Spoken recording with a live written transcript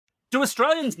Do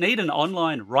Australians need an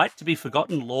online right to be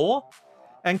forgotten law?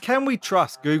 And can we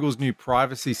trust Google's new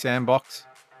Privacy Sandbox?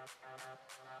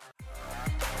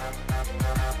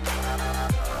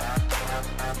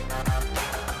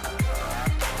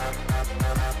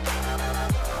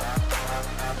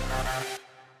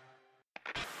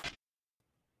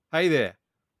 Hey there.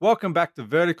 Welcome back to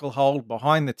Vertical Hold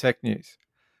Behind the Tech News,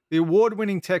 the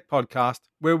award-winning tech podcast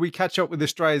where we catch up with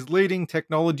Australia's leading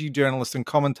technology journalists and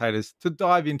commentators to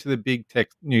dive into the big tech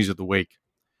news of the week.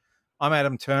 I'm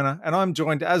Adam Turner, and I'm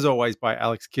joined, as always, by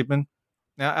Alex Kidman.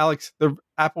 Now, Alex, the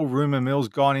Apple rumour mill's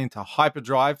gone into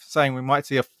hyperdrive, saying we might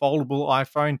see a foldable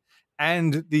iPhone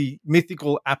and the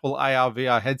mythical Apple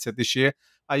AR/VR headset this year.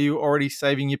 Are you already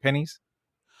saving your pennies?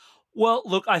 Well,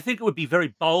 look, I think it would be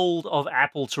very bold of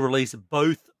Apple to release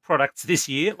both products this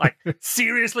year. Like,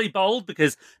 seriously bold,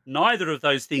 because neither of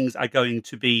those things are going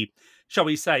to be, shall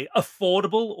we say,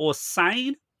 affordable or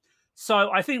sane.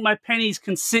 So I think my pennies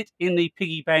can sit in the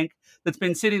piggy bank that's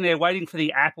been sitting there waiting for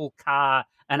the Apple car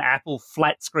and Apple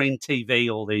flat screen TV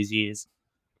all these years.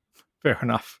 Fair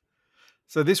enough.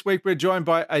 So this week we're joined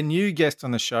by a new guest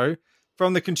on the show.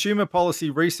 From the Consumer Policy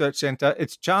Research Centre,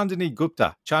 it's Chandni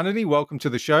Gupta. Chandni, welcome to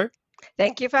the show.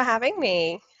 Thank you for having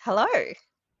me. Hello.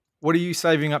 What are you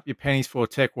saving up your pennies for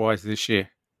tech-wise this year?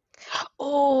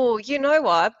 Oh, you know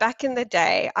what? Back in the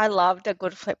day, I loved a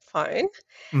good flip phone.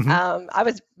 I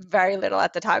was very little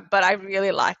at the time, but I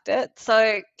really liked it.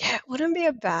 So yeah, it wouldn't be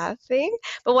a bad thing.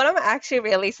 But what I'm actually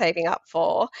really saving up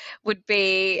for would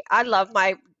be, I love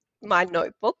my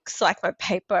notebooks, like my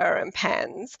paper and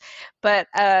pens, but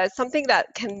something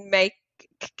that can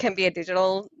be a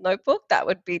digital notebook, that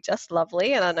would be just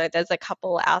lovely. And I know there's a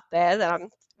couple out there that I'm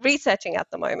researching at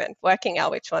the moment, working out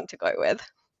which one to go with.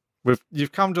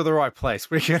 You've come to the right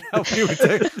place. We can help you with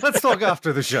that. Let's talk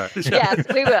after the show. Yes,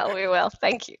 we will.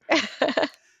 Thank you.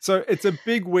 So it's a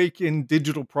big week in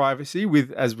digital privacy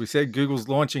with, as we said, Google's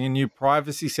launching a new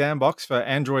Privacy Sandbox for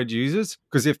Android users,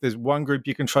 because if there's one group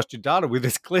you can trust your data with,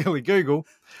 it's clearly Google.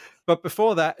 But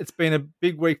before that, it's been a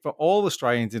big week for all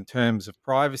Australians in terms of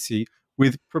privacy,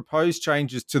 with proposed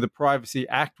changes to the Privacy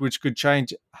Act, which could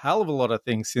change a hell of a lot of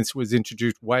things since it was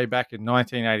introduced way back in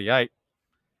 1988.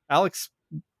 Alex,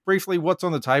 briefly, what's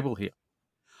on the table here?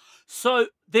 So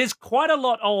there's quite a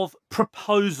lot of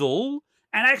proposal,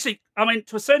 and actually, I mean,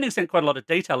 to a certain extent, quite a lot of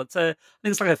detail. I think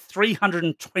it's like a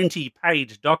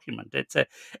 320-page document.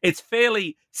 It's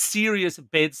fairly serious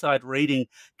bedside reading,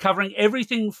 covering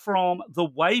everything from the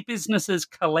way businesses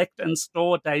collect and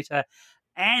store data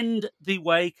and the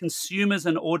way consumers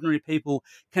and ordinary people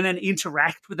can then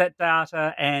interact with that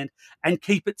data and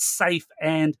keep it safe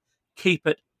and keep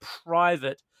it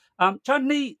private.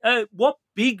 Chandni, what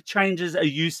big changes are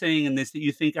you seeing in this that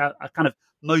you think are kind of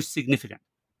most significant?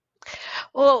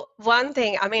 Well, one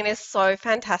thing, I mean, it's so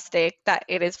fantastic that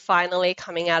it is finally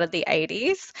coming out of the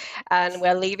 80s and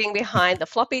we're leaving behind the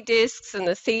floppy disks and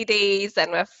the CDs,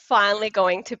 and we're finally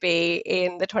going to be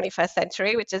in the 21st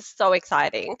century, which is so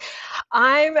exciting.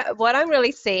 What I'm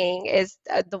really seeing is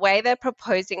the way they're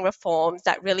proposing reforms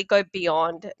that really go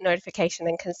beyond notification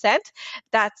and consent.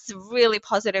 That's a really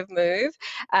positive move,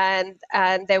 and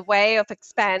their way of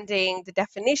expanding the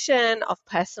definition of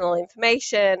personal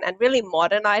information and really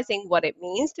modernizing what it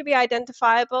means to be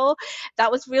identifiable.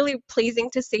 That was really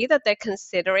pleasing to see that they're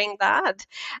considering that.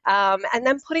 And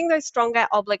then putting those stronger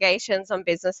obligations on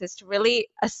businesses to really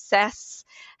assess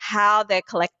how they're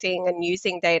collecting and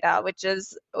using data, which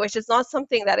is not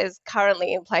something that is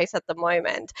currently in place at the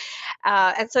moment.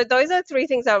 And so those are three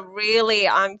things that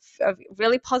I'm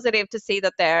really positive to see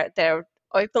that they're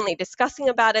openly discussing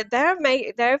about it.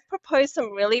 They've proposed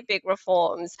some really big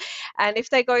reforms, and if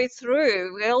they go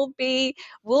through, we'll be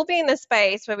in a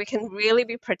space where we can really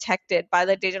be protected by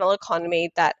the digital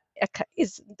economy that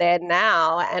is there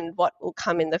now and what will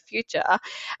come in the future,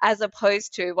 as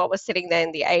opposed to what was sitting there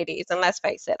in the 80s. And let's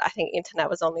face it, I think internet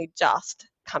was only just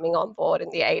coming on board in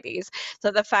the 80s.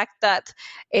 So the fact that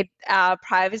our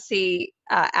Privacy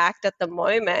Act at the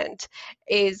moment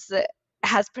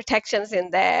has protections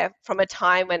in there from a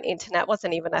time when internet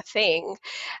wasn't even a thing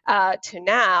to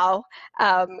now,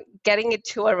 getting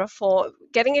into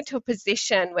a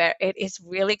position where it is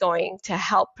really going to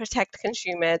help protect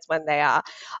consumers when they are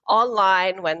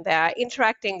online, when they're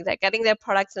interacting, they're getting their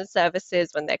products and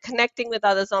services, when they're connecting with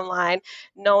others online,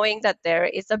 knowing that there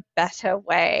is a better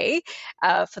way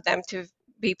for them to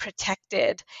be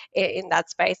protected in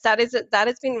that space. That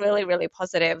has been really, really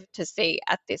positive to see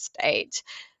at this stage.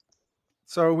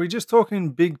 So are we just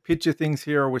talking big picture things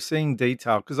here, or we're seeing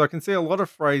detail? Because I can see a lot of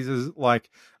phrases like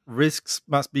risks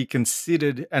must be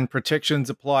considered and protections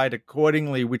applied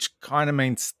accordingly, which kind of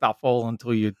means stuff all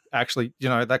until you actually,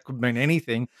 that could mean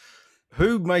anything.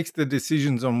 Who makes the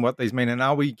decisions on what these mean? And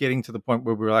are we getting to the point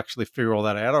where we'll actually figure all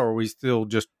that out, or are we still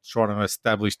just trying to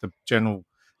establish the general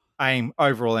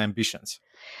overall ambitions?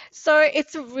 So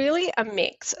it's really a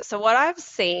mix. So what I've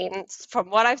seen, from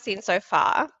what I've seen so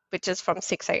far, which is from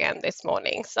 6 a.m. this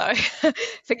morning, so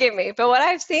forgive me, but what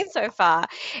I've seen so far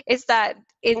is that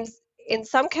in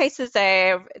some cases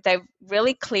they're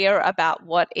really clear about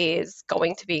what is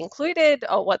going to be included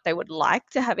or what they would like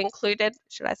to have included,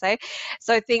 should I say.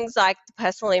 So things like the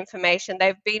personal information,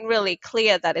 they've been really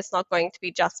clear that it's not going to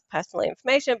be just personal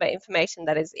information, but information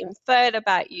that is inferred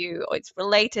about you or it's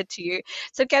related to you.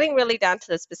 So getting really down to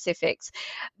the specifics.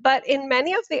 But in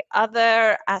many of the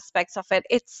other aspects of it,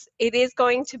 it is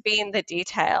going to be in the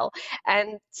detail.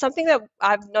 And something that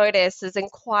I've noticed is in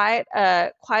quite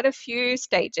a few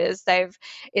stages,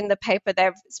 in the paper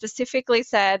they've specifically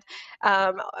said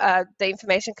the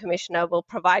Information Commissioner will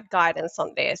provide guidance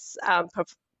on this.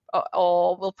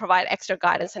 Or will provide extra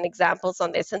guidance and examples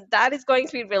on this. And that is going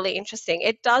to be really interesting.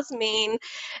 It does mean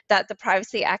that the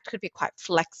Privacy Act could be quite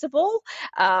flexible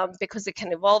because it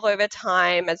can evolve over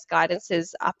time as guidance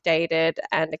is updated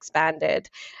and expanded.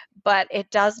 But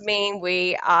it does mean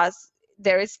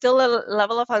there is still a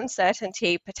level of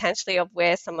uncertainty potentially of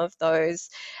where some of those,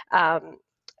 how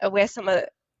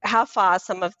far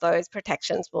some of those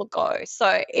protections will go.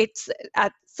 So it's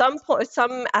at some point,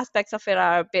 some aspects of it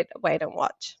are a bit wait and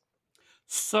watch.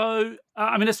 So,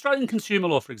 Australian consumer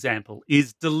law, for example,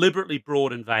 is deliberately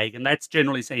broad and vague, and that's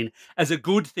generally seen as a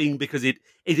good thing because it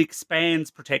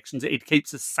expands protections, it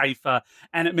keeps us safer,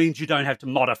 and it means you don't have to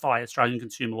modify Australian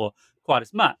consumer law quite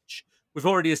as much. We've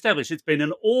already established it's been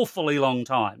an awfully long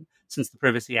time since the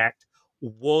Privacy Act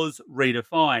was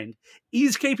redefined.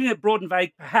 Is keeping it broad and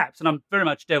vague perhaps, and I'm very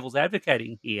much devil's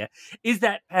advocating here, is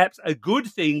that perhaps a good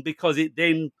thing because it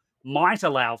then might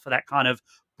allow for that kind of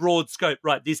broad scope,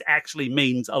 right? This actually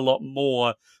means a lot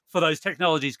more for those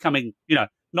technologies coming,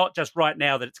 not just right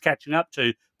now that it's catching up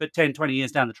to, but 10, 20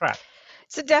 years down the track.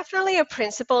 So definitely a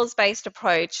principles-based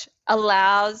approach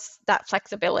allows that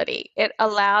flexibility. It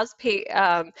allows the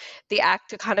act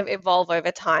to kind of evolve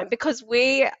over time because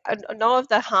we know of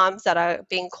the harms that are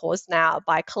being caused now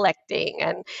by collecting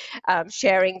and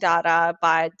sharing data,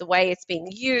 by the way it's being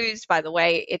used, by the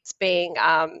way it's being,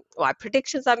 why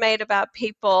predictions are made about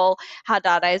people, how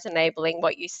data is enabling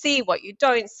what you see, what you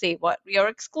don't see, what you're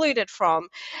excluded from.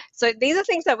 So these are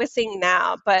things that we're seeing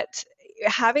now, but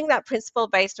having that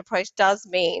principle-based approach does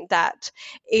mean that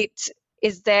it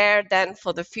is there then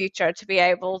for the future to be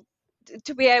able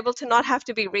to not have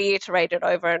to be reiterated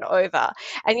over and over.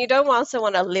 And you don't also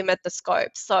want to limit the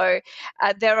scope. So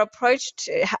their approach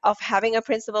of having a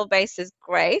principle base is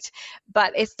great,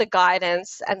 but it's the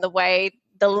guidance and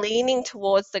the leaning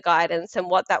towards the guidance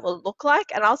and what that will look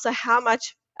like, and also how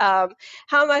much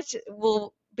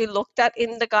will be looked at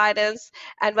in the guidance,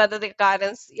 and whether the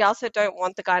guidance, you also don't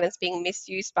want the guidance being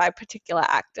misused by particular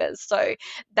actors. So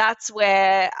that's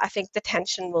where I think the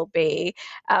tension will be,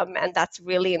 and that's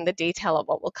really in the detail of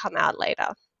what will come out later.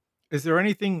 Is there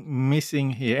anything missing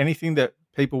here? Anything that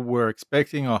people were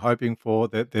expecting or hoping for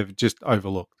that they've just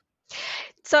overlooked?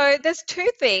 So there's two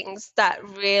things that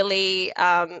really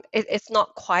it's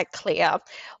not quite clear.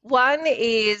 One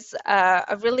is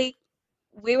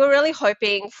we were really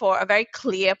hoping for a very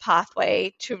clear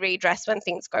pathway to redress when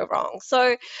things go wrong.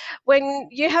 So when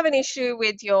you have an issue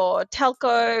with your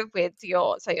telco, with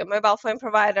your mobile phone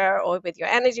provider, or with your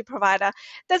energy provider,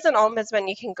 there's an ombudsman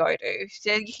you can go to.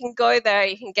 So you can go there,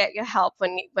 you can get your help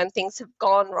when things have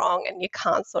gone wrong and you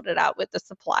can't sort it out with the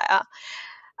supplier.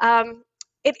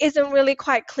 It isn't really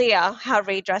quite clear how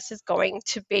redress is going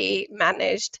to be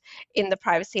managed in the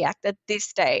Privacy Act at this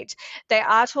stage. They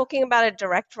are talking about a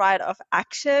direct right of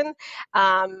action,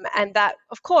 and that,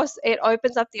 of course, it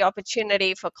opens up the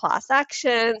opportunity for class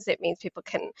actions. It means people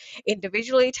can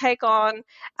individually take on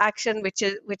action,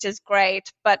 which is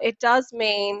great, but it does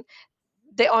mean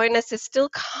the onus is still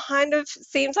kind of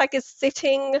seems like it's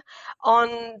sitting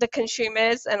on the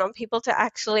consumers and on people to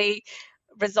actually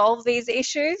resolve these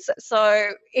issues.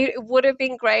 So it would have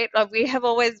been great. Like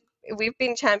we've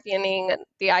been championing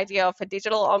the idea of a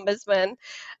digital ombudsman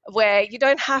where you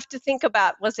don't have to think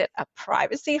about, was it a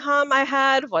privacy harm I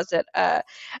had? Was it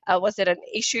an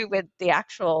issue with the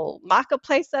actual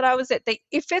marketplace that I was at?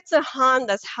 If it's a harm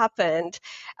that's happened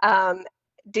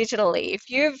digitally, if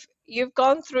you've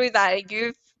gone through that,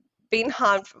 you've been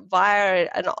harmed via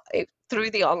through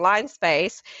the online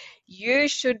space, you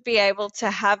should be able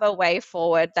to have a way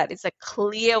forward that is a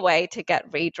clear way to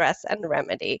get redress and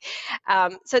remedy.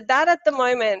 So that at the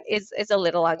moment is a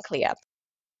little unclear.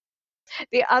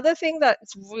 The other thing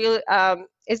that's really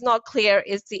is not clear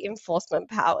is the enforcement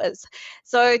powers.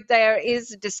 So there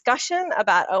is discussion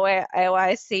about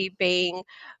OIC being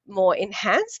more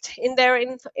enhanced in their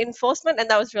enforcement, and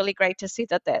that was really great to see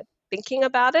that they're thinking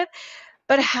about it.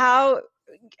 But how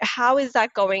is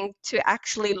that going to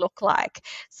actually look like?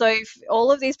 So if all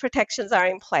of these protections are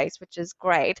in place, which is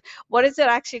great, what is it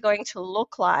actually going to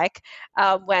look like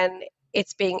when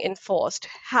it's being enforced?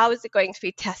 How is it going to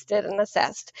be tested and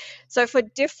assessed? So for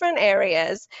different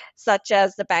areas, such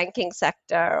as the banking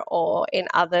sector or in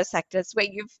other sectors where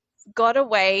you've got a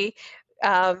way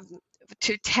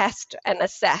to test and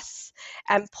assess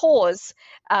and pause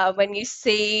when you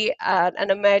see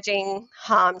an emerging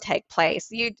harm take place.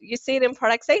 You see it in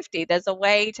product safety. There's a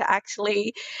way to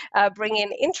actually bring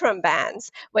in interim bans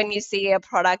when you see a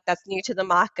product that's new to the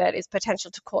market is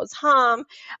potential to cause harm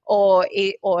or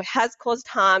has caused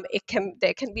harm.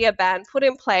 There can be a ban put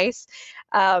in place,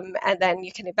 and then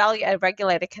you can evaluate. A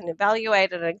regulator can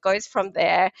evaluate it, and it goes from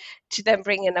there to then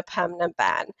bring in a permanent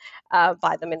ban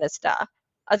by the minister.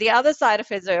 The other side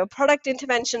of it are product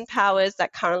intervention powers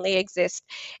that currently exist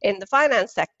in the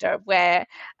finance sector, where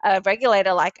a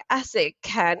regulator like ASIC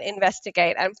can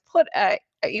investigate and put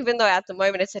even though at the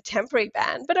moment it's a temporary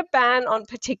ban, but a ban on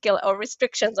particular or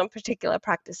restrictions on particular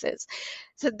practices.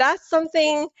 So that's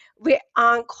something we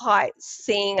aren't quite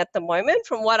seeing at the moment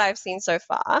from what I've seen so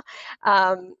far.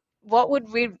 What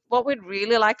we'd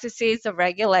really like to see is the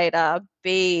regulator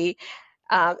be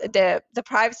the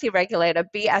privacy regulator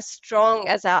be as strong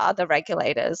as our other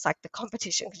regulators, like the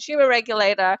competition consumer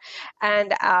regulator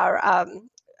and our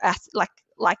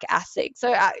like ASIC.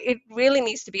 So it really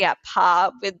needs to be at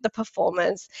par with the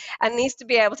performance and needs to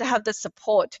be able to have the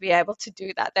support to be able to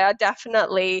do that. They are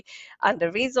definitely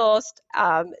under-resourced.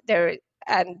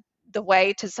 And the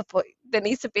way to support, there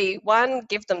needs to be, one,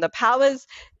 give them the powers,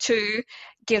 two,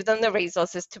 give them the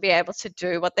resources to be able to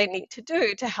do what they need to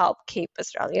do to help keep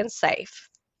Australians safe.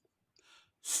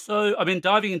 So, I mean,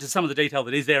 diving into some of the detail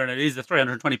that is there, and it is a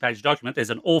 320-page document, there's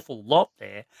an awful lot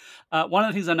there. One of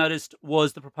the things I noticed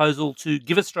was the proposal to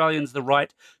give Australians the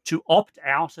right to opt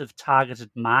out of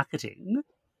targeted marketing.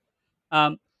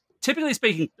 Typically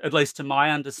speaking, at least to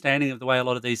my understanding of the way a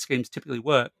lot of these schemes typically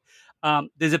work,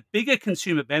 there's a bigger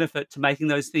consumer benefit to making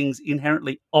those things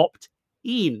inherently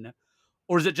opt-in.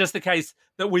 Or is it just the case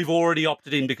that we've already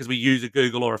opted in because we use a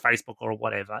Google or a Facebook or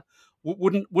whatever?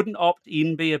 Wouldn't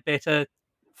opt-in be a better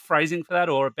phrasing for that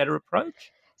or a better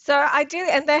approach? So I do,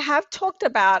 and they have talked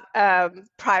about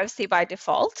privacy by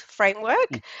default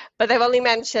framework, but they've only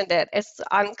mentioned it. It's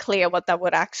unclear what that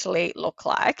would actually look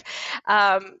like.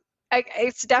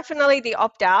 It's definitely the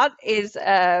opt-out is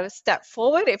a step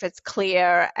forward if it's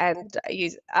clear and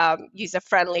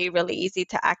user-friendly, really easy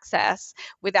to access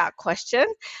without question.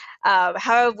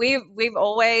 However, we've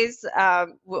always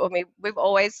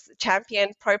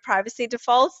championed pro-privacy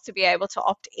defaults to be able to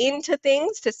opt into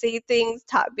things, to see things,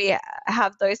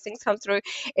 have those things come through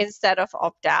instead of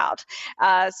opt out.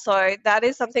 So that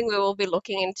is something we will be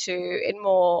looking into in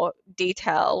more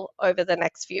detail over the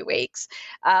next few weeks.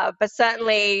 But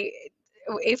certainly,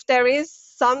 if there is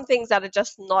some things that are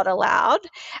just not allowed,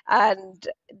 and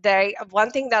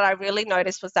one thing that I really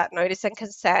noticed was that notice and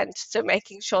consent, so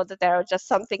making sure that there are just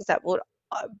some things that would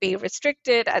be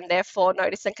restricted, and therefore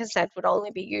notice and consent would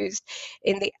only be used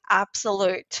in the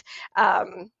absolute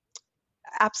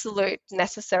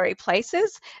necessary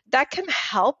places. That can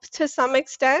help to some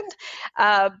extent,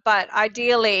 but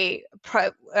ideally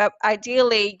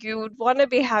you would want to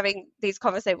be having these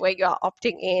conversations where you're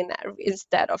opting in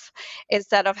instead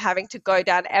of having to go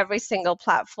down every single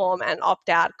platform and opt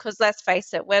out, because let's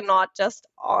face it, we're not just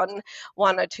on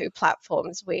one or two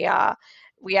platforms. We are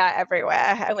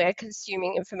everywhere, and we're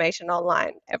consuming information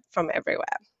online from everywhere.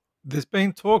 There's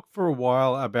been talk for a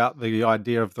while about the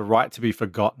idea of the right to be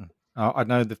forgotten. I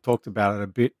know they've talked about it a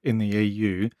bit in the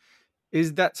EU.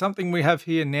 Is that something we have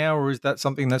here now, or is that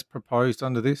something that's proposed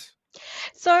under this?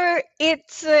 So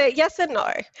it's yes and no.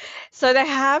 So they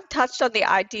have touched on the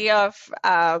idea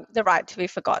of the right to be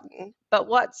forgotten, but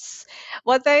what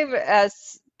they've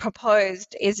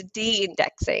proposed is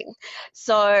de-indexing.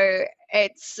 So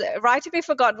it's right to be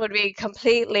forgotten would be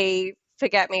completely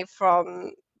forget me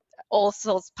from all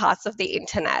sorts of parts of the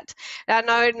internet. Now,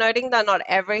 noting that not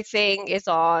everything is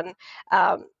on,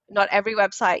 not every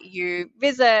website you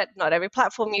visit, not every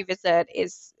platform you visit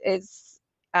is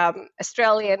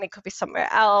Australian, it could be somewhere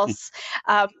else,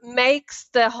 makes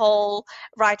the whole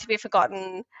right to be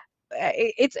forgotten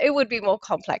it would be more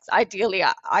complex. Ideally,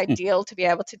 ideal to be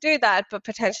able to do that, but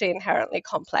potentially inherently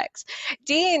complex.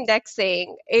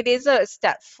 De-indexing, it is a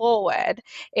step forward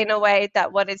in a way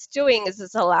that what it's doing is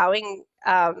it's allowing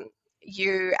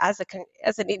you as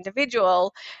an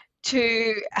individual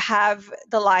to have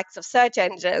the likes of search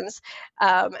engines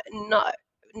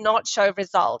not show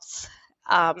results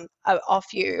of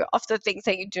the things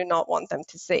that you do not want them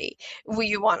to see,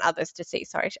 you want others to see,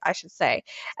 sorry, I should say.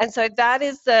 And so that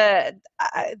is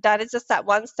just that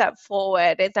one step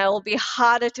forward, and that will be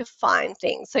harder to find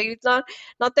things. So it's not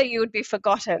that you would be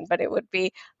forgotten, but it would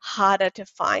be harder to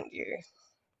find you.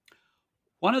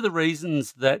 One of the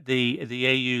reasons that the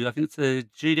EU, I think it's the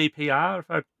GDPR,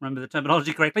 if I remember the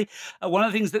terminology correctly, one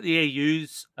of the things that the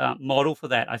EU's model for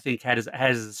that, I think, has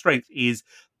a strength is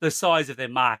the size of their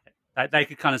market. They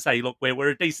could kind of say, look, we're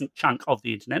a decent chunk of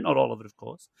the internet, not all of it, of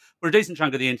course. We're a decent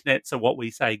chunk of the internet, so what we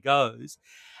say goes.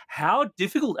 How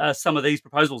difficult are some of these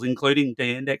proposals, including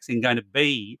de-indexing, going to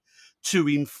be to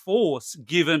enforce,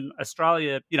 given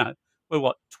Australia,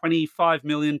 we're 25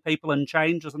 million people and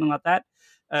change or something like that?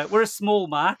 We're a small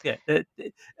market.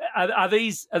 Are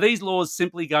these laws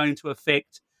simply going to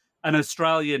affect an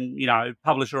Australian,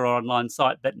 publisher or online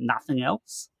site, but nothing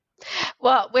else?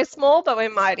 Well, we're small, but we're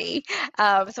mighty.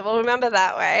 So we'll remember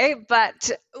that way. But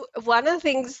one of the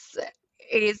things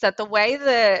is that the way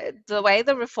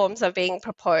the reforms are being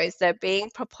proposed, they're being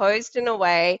proposed in a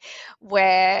way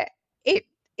where it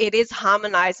is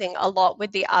harmonizing a lot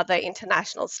with the other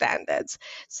international standards.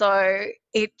 So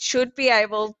it should be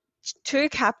able to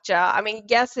capture, I mean,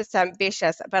 yes, it's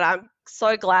ambitious, but I'm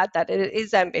so glad that it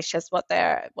is ambitious what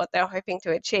they're hoping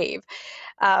to achieve.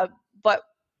 But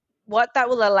what that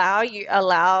will allow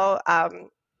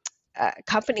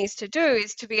companies to do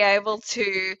is to be able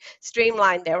to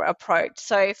streamline their approach.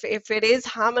 So if it is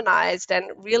harmonized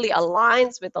and really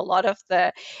aligns with a lot of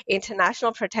the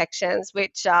international protections,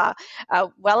 which are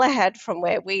well ahead from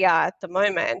where we are at the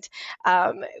moment,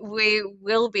 we're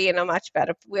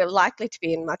likely to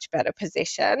be in much better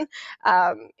position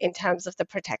in terms of the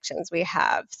protections we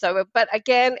have. So, but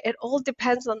again, it all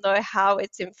depends on how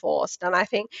it's enforced, and I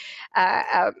think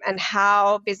and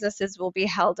how businesses will be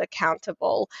held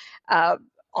accountable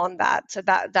on that. So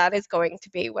that is going to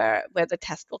be where the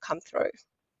test will come through.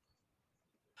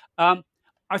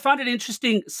 I find it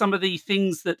interesting, some of the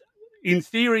things that, in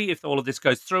theory, if all of this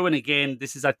goes through, and again,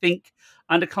 this is, I think,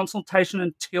 under consultation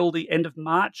until the end of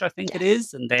March, I think it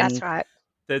is, and then that's right.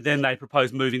 Then they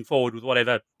propose moving forward with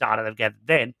whatever data they've gathered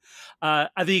then, are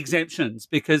the exemptions.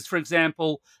 Because, for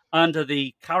example, under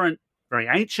the current, very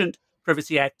ancient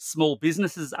Privacy Act, small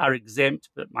businesses are exempt,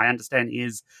 but my understanding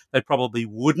is they probably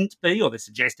wouldn't be, or they're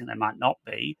suggesting they might not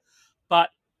be. But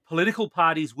political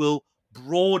parties will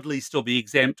broadly still be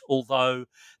exempt, although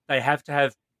they have to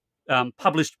have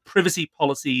published privacy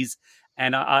policies,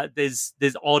 and there's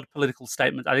odd political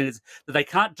statements. I think it's that they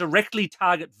can't directly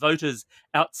target voters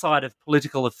outside of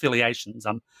political affiliations.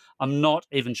 I'm not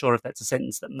even sure if that's a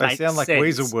sentence that makes sense. They sound like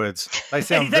weasel words. They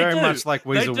sound They very do. much like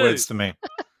weasel words to me.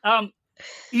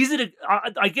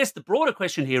 I guess the broader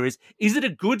question here is it a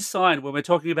good sign when we're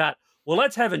talking about, well,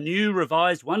 let's have a new,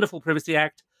 revised, wonderful Privacy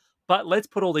Act, but let's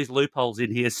put all these loopholes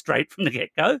in here straight from the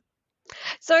get-go?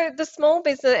 So the small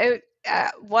business,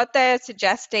 what they're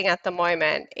suggesting at the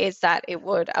moment is that it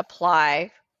would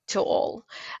apply to all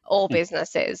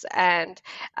businesses. And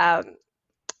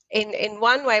in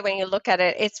one way, when you look at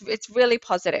it, it's really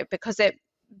positive, because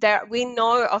we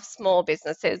know of small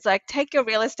businesses, like take your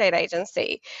real estate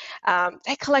agency.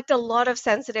 They collect a lot of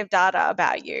sensitive data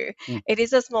about you. It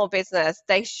is a small business.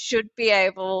 They should be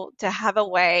able to have a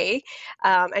way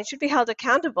and should be held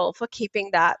accountable for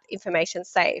keeping that information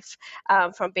safe,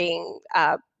 from being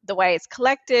the way it's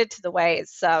collected to the way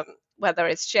it's whether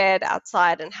it's shared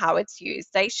outside and how it's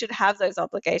used. They should have those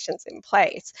obligations in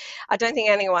place. I don't think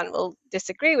anyone will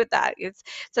disagree with that.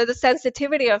 So the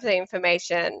sensitivity of the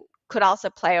information could also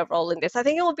play a role in this. I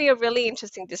think it will be a really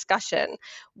interesting discussion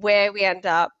where we end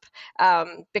up,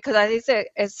 because I think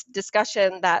it's a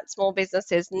discussion that small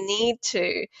businesses need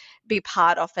to be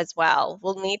part of as well.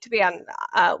 We'll need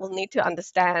to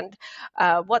understand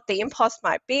what the impost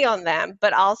might be on them,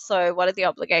 but also what are the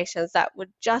obligations that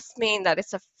would just mean that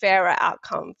it's a fairer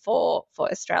outcome for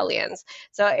Australians.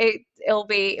 So it'll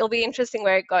be interesting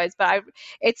where it goes, but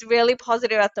it's really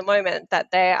positive at the moment that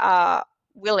they are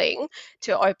willing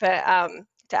to open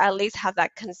to at least have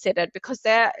that considered, because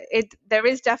there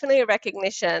is definitely a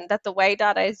recognition that the way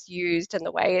data is used and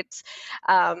the way it's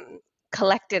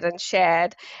collected and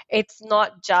shared. It's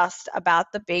not just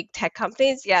about the big tech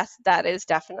companies. Yes, that is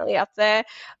definitely up there,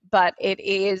 but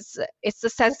it's the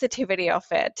sensitivity of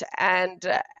it, and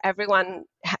everyone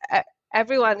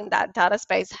in that data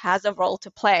space has a role to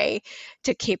play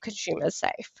to keep consumers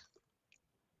safe.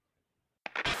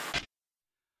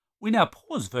 We now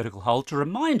pause Vertical Hold to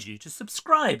remind you to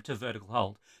subscribe to Vertical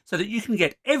Hold so that you can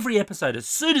get every episode as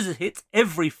soon as it hits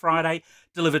every Friday,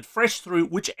 delivered fresh through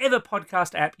whichever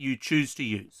podcast app you choose to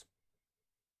use.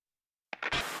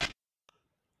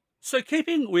 So,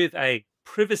 keeping with a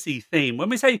privacy theme, when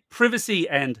we say privacy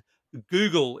and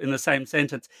Google in the same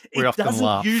sentence, it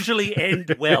doesn't usually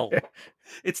end well.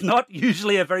 It's not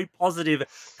usually a very positive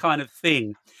kind of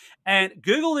thing. And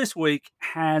Google this week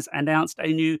has announced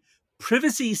a new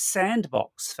Privacy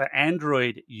Sandbox for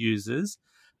Android users.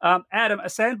 Adam,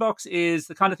 a sandbox is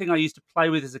the kind of thing I used to play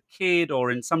with as a kid, or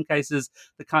in some cases,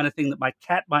 the kind of thing that my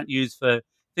cat might use for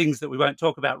things that we won't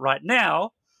talk about right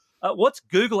now. What's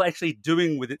Google actually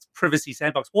doing with its Privacy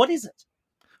Sandbox? What is it?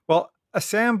 Well, a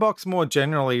sandbox more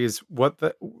generally is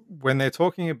when they're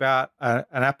talking about an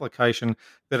application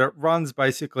that it runs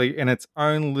basically in its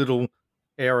own little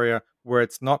area where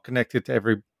it's not connected to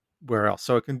everywhere else.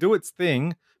 So it can do its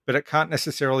thing, but it can't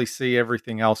necessarily see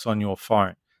everything else on your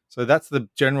phone. So that's the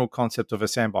general concept of a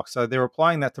sandbox. So they're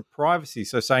applying that to privacy.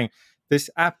 So saying these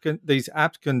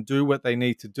apps can do what they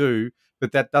need to do,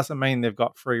 but that doesn't mean they've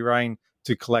got free reign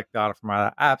to collect data from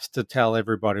other apps to tell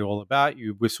everybody all about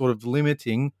you. We're sort of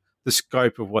limiting the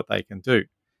scope of what they can do.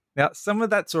 Now, some of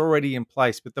that's already in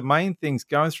place, but the main things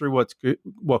going through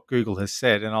what Google has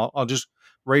said, and I'll just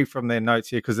read from their notes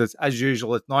here because it's, as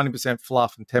usual, it's 90%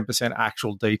 fluff and 10%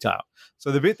 actual detail. So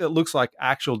the bit that looks like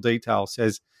actual detail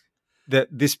says that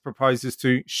this proposes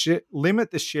to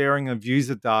limit the sharing of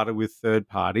user data with third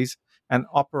parties and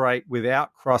operate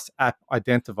without cross-app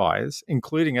identifiers,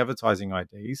 including advertising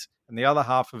IDs. And the other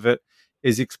half of it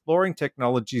is exploring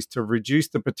technologies to reduce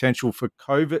the potential for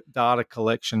covert data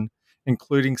collection,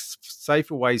 including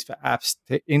safer ways for apps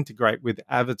to integrate with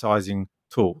advertising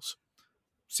tools.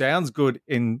 Sounds good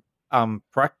in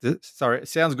practice. Sorry, it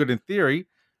sounds good in theory.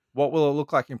 What will it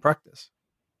look like in practice?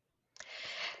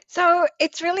 So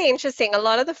it's really interesting. A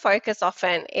lot of the focus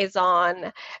often is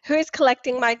on who is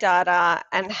collecting my data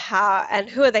and how and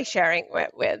who are they sharing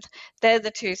it with. They're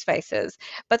the two spaces.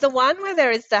 But the one where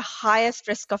there is the highest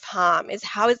risk of harm is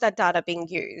how is that data being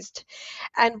used?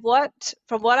 And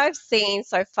from what I've seen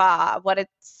so far, what it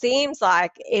seems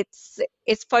like it's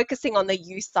focusing on the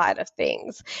use side of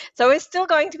things. So we're still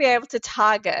going to be able to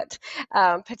target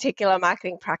particular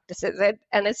marketing practices,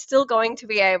 and it's still going to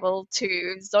be able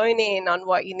to zone in on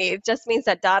what you need. It just means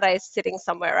that data is sitting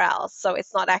somewhere else, so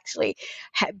it's not actually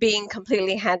being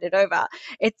completely handed over.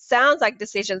 It sounds like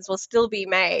decisions will still be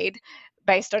made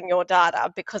based on your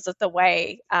data because of the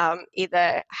way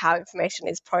either how information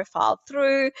is profiled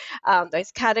through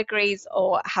those categories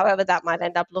or however that might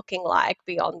end up looking like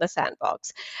beyond the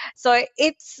sandbox. So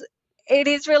it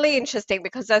is really interesting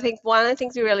because I think one of the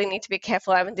things we really need to be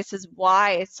careful of, and this is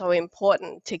why it's so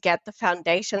important to get the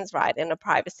foundations right in a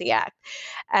Privacy Act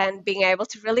and being able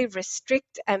to really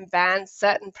restrict and ban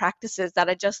certain practices that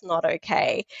are just not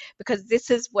okay, because this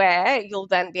is where you'll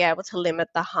then be able to limit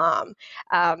the harm.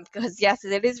 Because yes,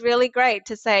 it is really great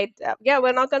to say, yeah,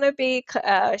 we're not going to be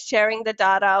sharing the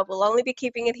data, we'll only be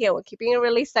keeping it here, we're keeping it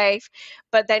really safe,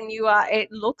 but then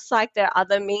it looks like there are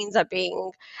other means are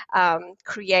being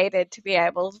created to be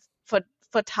able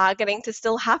for targeting to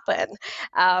still happen.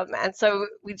 And so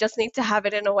we just need to have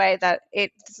it in a way that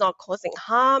it's not causing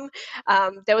harm.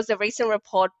 There was a recent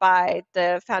report by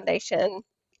the Foundation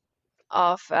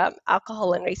of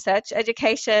Alcohol and Research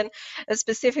Education.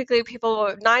 Specifically,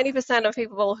 90% of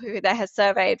people who they had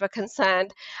surveyed were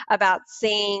concerned about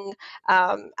seeing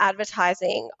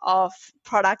advertising of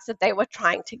products that they were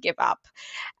trying to give up.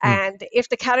 And if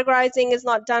the categorizing is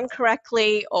not done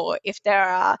correctly, or if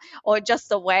or just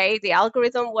the way the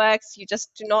algorithm works, you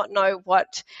just do not know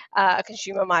what a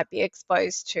consumer might be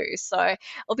exposed to. So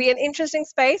it'll be an interesting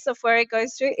space of where it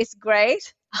goes through. It's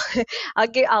great. I'll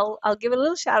give a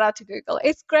little shout out to Google.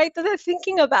 It's great that they're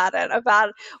thinking about it,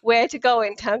 about where to go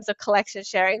in terms of collection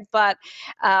sharing, but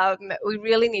we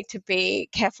really need to be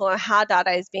careful on how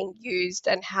data is being used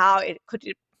and how it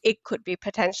could be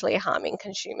potentially harming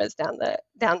consumers down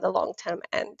the long term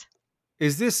end.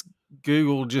 Is this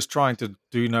Google just trying to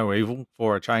do no evil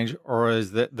for a change, or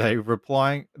is that they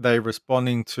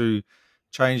responding to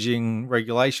changing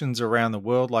regulations around the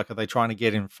world? Like, are they trying to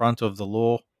get in front of the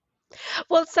law?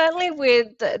 Well, certainly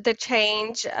with the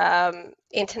change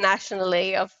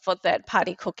internationally for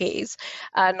third-party cookies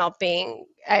not being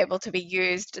able to be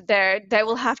used, they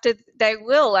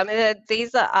will. I mean,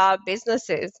 these are our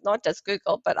businesses, not just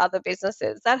Google, but other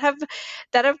businesses that have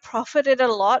profited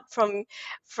a lot from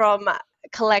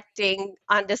collecting,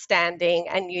 understanding,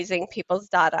 and using people's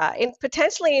data in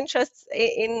potentially in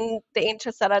the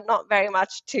interests that are not very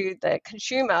much to the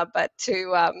consumer, but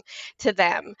to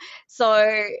them.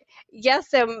 So yes,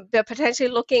 they're potentially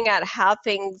looking at how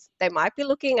they might be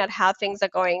looking at how things are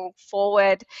going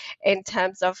forward in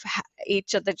terms of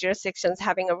each of the jurisdictions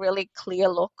having a really clear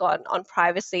look on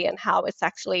privacy and how it's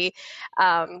actually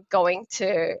going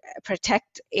to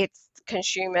protect its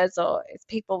consumers or its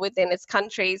people within its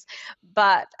countries.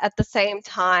 But at the same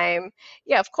time,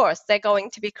 yeah, of course, they're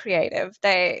going to be creative.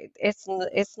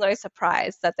 It's no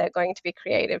surprise that they're going to be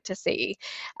creative to see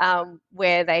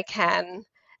where they can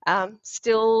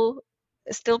still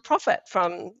profit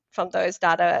from those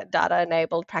data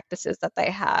enabled practices that they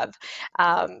have.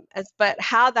 But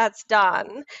how that's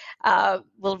done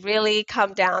will really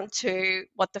come down to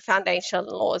what the foundation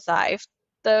laws are. If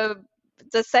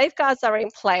the safeguards are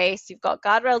in place, you've got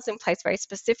guardrails in place very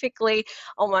specifically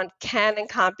on what can and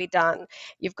can't be done.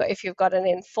 If you've got an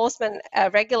enforcement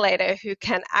regulator who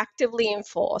can actively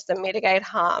enforce and mitigate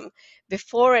harm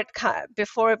before it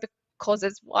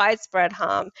causes widespread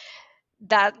harm,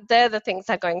 that they're the things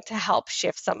that are going to help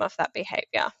shift some of that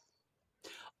behavior.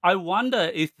 I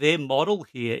wonder if their model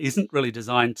here isn't really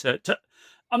designed to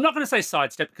I'm not going to say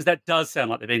sidestep because that does sound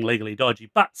like they're being legally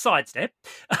dodgy, but sidestep,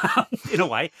 in a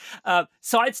way,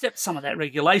 sidestep some of that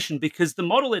regulation, because the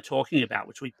model they're talking about,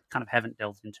 which we kind of haven't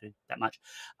delved into that much,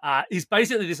 is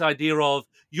basically this idea of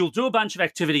you'll do a bunch of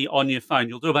activity on your phone,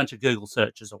 you'll do a bunch of Google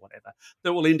searches or whatever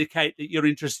that will indicate that you're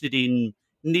interested in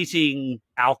knitting,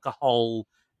 alcohol,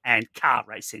 and car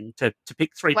racing, to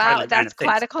pick three totally random things. That's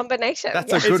quite a combination.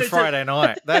 That's a good Friday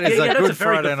night. That is a good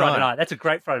Friday night. That's a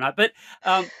great Friday night. But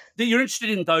that you're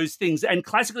interested in those things. And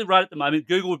classically, right at the moment,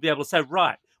 Google would be able to say,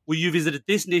 right, well, you visited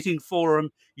this knitting forum,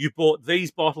 you bought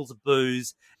these bottles of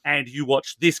booze, and you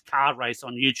watched this car race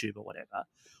on YouTube or whatever.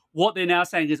 What they're now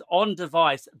saying is on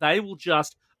device, they will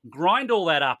just grind all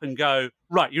that up and go,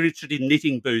 right, you're interested in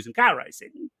knitting, booze, and car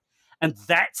racing. And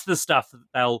that's the stuff that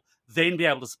they'll then be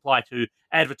able to supply to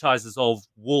advertisers of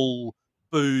wool,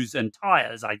 booze, and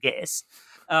tyres, I guess.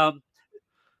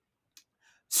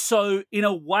 So in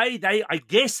a way, I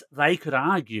guess they could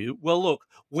argue, well, look,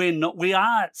 we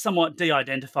are somewhat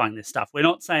de-identifying this stuff. We're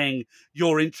not saying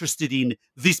you're interested in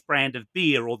this brand of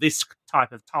beer or this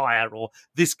type of tyre or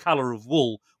this colour of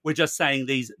wool. We're just saying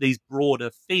these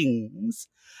broader things.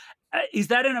 Is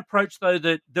that an approach, though,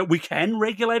 that we can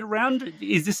regulate around?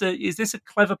 Is this a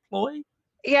clever ploy?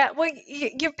 Yeah, well,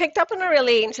 you've picked up on a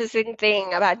really interesting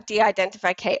thing about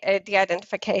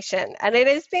de-identification, and it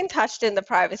has been touched in the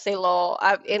privacy law,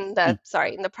 in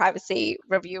the privacy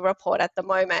review report at the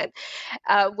moment,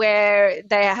 where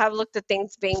they have looked at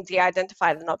things being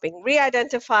de-identified and not being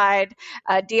re-identified,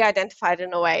 de-identified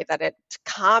in a way that it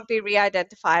can't be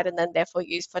re-identified and then therefore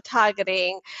used for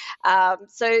targeting.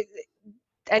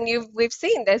 And we've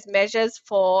seen there's measures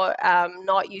for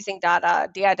not using data,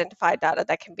 de-identified data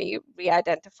that can be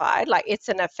re-identified. Like it's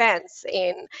an offence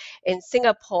in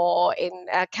Singapore, in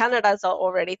Canada's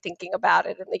already thinking about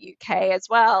it, in the UK as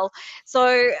well.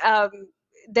 So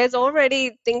there's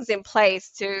already things in place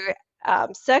to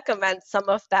circumvent some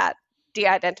of that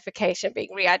de-identification,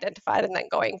 being re-identified and then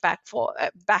going back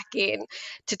in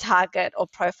to target or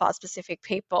profile specific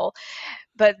people.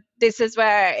 But this is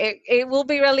where it will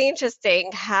be really interesting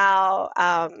how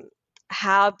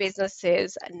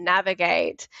businesses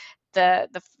navigate the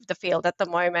field at the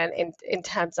moment in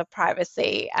terms of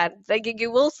privacy, and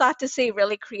you will start to see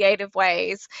really creative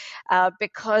ways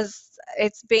because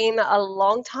it's been a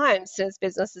long time since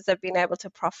businesses have been able to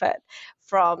profit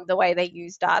from the way they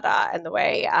use data and the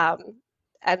way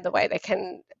they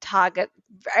can target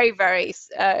very, very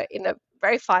in a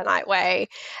very finite way.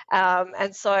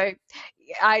 And so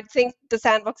I think the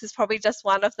sandbox is probably just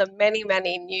one of the many,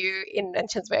 many new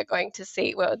inventions we're going to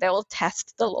see where they will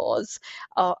test the laws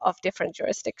of different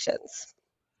jurisdictions.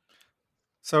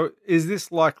 So is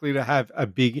this likely to have a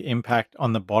big impact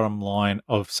on the bottom line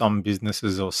of some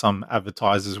businesses or some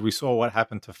advertisers? We saw what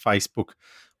happened to Facebook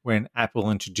when Apple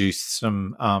introduced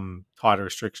some tighter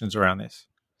restrictions around this.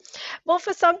 Well,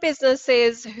 for some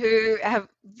businesses who have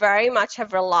very much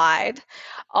have relied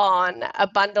on a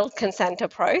bundled consent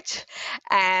approach,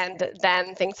 and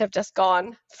then things have just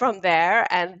gone from there,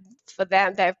 and for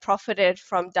them, they've profited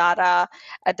from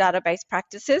database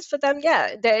practices. For them,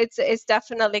 yeah, it's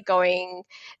definitely going.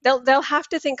 They'll have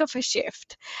to think of a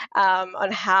shift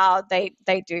on how they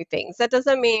do things. That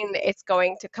doesn't mean it's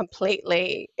going to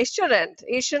completely. It shouldn't.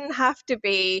 You shouldn't have to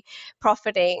be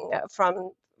profiting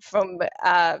from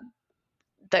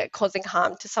causing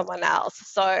harm to someone else.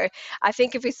 So I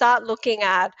think if we start looking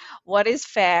at what is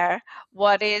fair,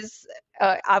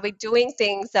 are we doing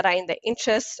things that are in the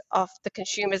interest of the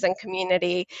consumers and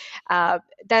community,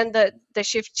 then the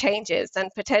shift changes, and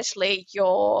potentially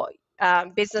your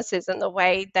businesses and the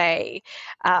way they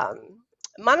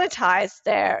monetize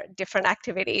their different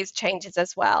activities changes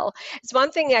as well. It's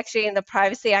one thing actually in the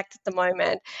Privacy Act at the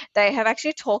moment, they have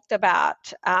actually talked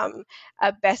about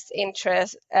a best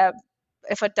interest,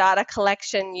 for data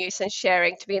collection, use and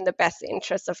sharing to be in the best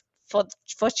interest of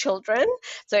for children.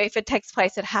 So if it takes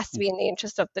place, it has to be in the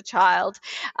interest of the child,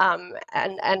 and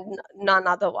none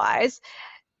otherwise.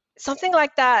 Something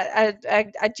like that,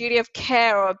 a duty of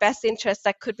care or a best interest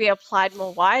that could be applied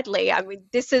more widely. I mean,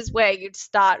 this is where you'd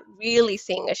start really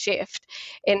seeing a shift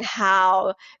in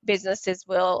how businesses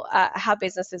would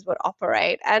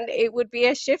operate, and it would be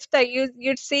a shift that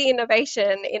you'd see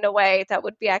innovation in a way that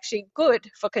would be actually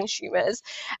good for consumers,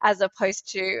 as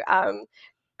opposed to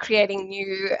creating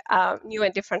new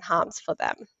and different harms for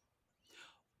them.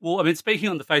 Well, I mean, speaking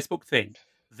on the Facebook thing,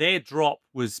 their drop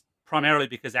was primarily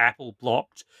because Apple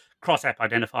blocked cross-app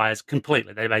identifiers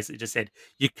completely. They basically just said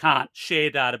you can't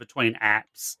share data between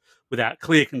apps without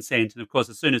clear consent. And of course,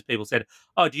 as soon as people said,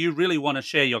 "Oh, do you really want to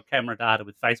share your camera data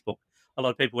with Facebook?" a lot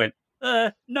of people went,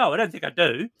 "No, I don't think I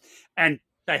do," and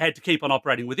they had to keep on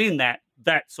operating within that.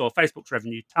 That saw Facebook's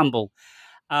revenue tumble.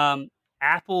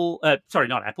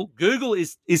 Google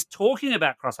is talking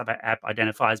about cross-app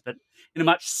identifiers, but in a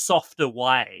much softer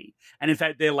way. And in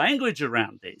fact, their language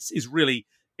around this is really,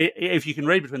 if you can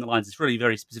read between the lines, it's really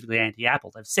very specifically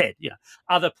anti-Apple. They've said,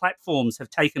 other platforms have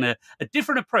taken a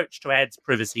different approach to ads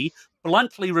privacy,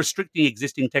 bluntly restricting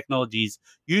existing technologies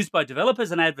used by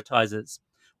developers and advertisers.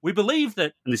 We believe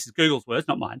that, and this is Google's words,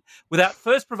 not mine, without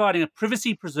first providing a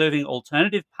privacy-preserving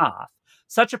alternative path,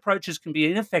 such approaches can be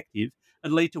ineffective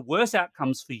and lead to worse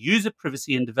outcomes for user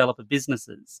privacy and developer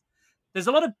businesses. There's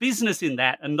a lot of business in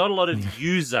that and not a lot of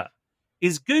user.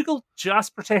 Is Google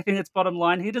just protecting its bottom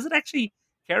line here? Does it actually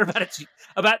care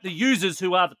about the users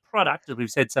who are the product, as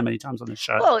we've said so many times on this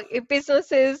show? Well,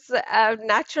 businesses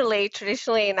naturally,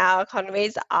 traditionally in our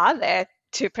economies, are there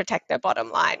to protect their bottom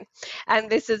line. And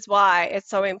this is why it's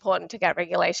so important to get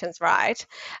regulations right,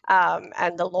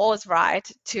 and the laws right,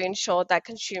 to ensure that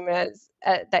consumers,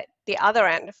 that the other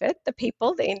end of it, the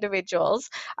people, the individuals,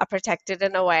 are protected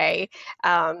in a way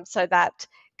so that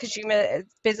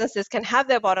businesses can have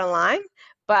their bottom line,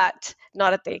 but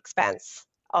not at the expense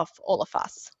of all of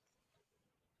us.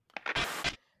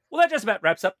 Well, that just about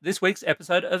wraps up this week's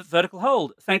episode of Vertical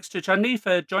Hold. Thanks to Chandni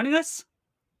for joining us.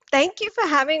 Thank you for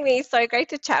having me. So great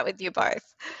to chat with you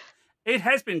both. It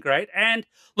has been great. And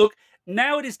look,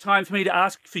 now it is time for me to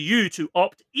ask for you to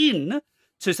opt in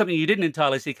to something you didn't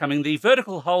entirely see coming, the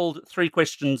Vertical Hold 3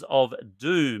 Questions of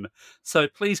Doom. So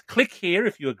please click here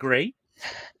if you agree.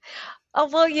 Oh,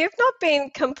 well, you've not been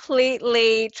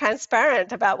completely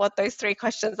transparent about what those 3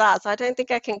 questions are, so I don't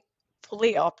think I can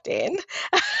fully opt in.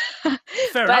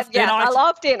 Fair enough. But yeah, I'll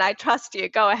opt in. I trust you.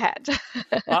 Go ahead.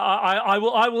 I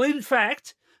will, in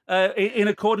fact, in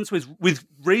accordance with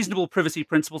reasonable privacy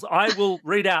principles, I will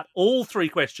read out all 3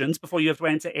 questions before you have to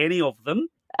answer any of them.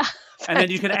 And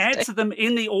then you can answer them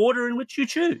in the order in which you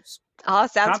choose. Oh,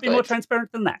 sounds Can't be good. more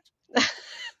transparent than that.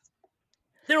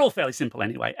 They're all fairly simple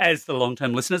anyway, as the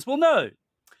long-term listeners will know.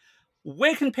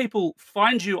 Where can people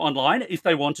find you online if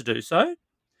they want to do so?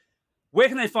 Where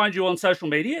can they find you on social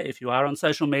media if you are on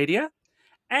social media?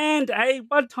 And a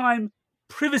one-time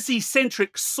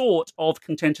privacy-centric sort of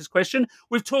contentious question.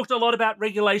 We've talked a lot about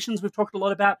regulations. We've talked a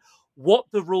lot about what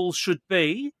the rules should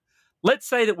be. Let's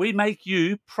say that we make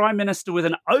you Prime Minister with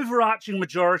an overarching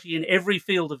majority in every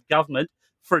field of government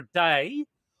for a day.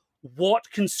 What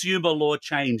consumer law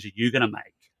change are you going to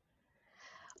make?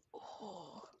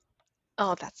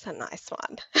 Oh, that's a nice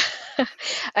one.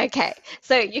 Okay,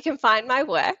 so you can find my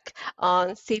work on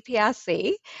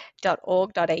cprc.org.au.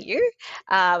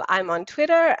 I'm on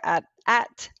Twitter at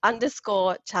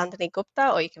 @_Chandni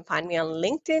Gupta, or you can find me on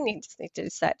LinkedIn. You just need to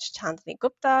search Chandni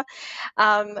Gupta.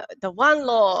 The one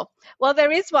law, well,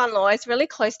 there is one law. It's really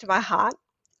close to my heart,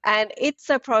 and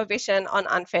it's a prohibition on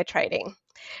unfair trading.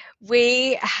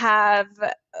 We are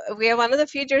one of the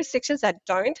few jurisdictions that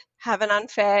don't have an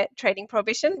unfair trading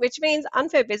prohibition, which means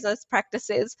unfair business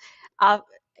practices are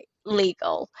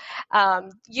legal.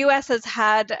 US has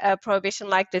had a prohibition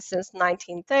like this since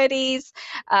 1930s.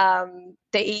 The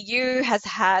EU has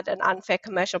had an unfair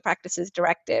commercial practices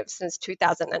directive since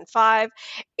 2005.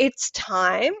 It's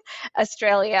time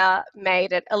Australia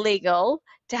made it illegal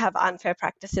to have unfair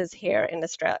practices here in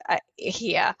Australia.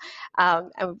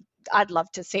 And I'd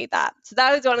love to see that. So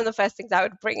that was one of the first things I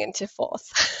would bring into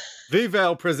force. Viva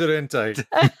el Presidente.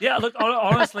 Yeah, look,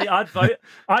 honestly, I'd vote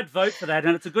for that,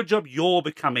 and it's a good job you're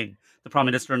becoming the Prime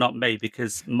Minister and not me,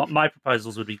 because my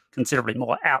proposals would be considerably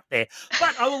more out there.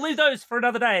 But I will leave those for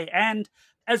another day. And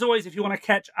as always, if you want to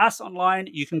catch us online,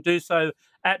 you can do so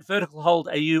at Vertical Hold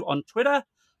AU on Twitter,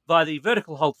 via the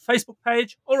Vertical Hold Facebook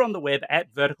page, or on the web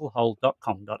at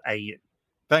verticalhold.com.au.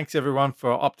 Thanks, everyone,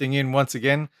 for opting in once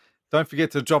again. Don't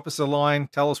forget to drop us a line.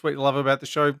 Tell us what you love about the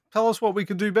show. Tell us what we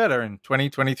could do better in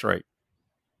 2023.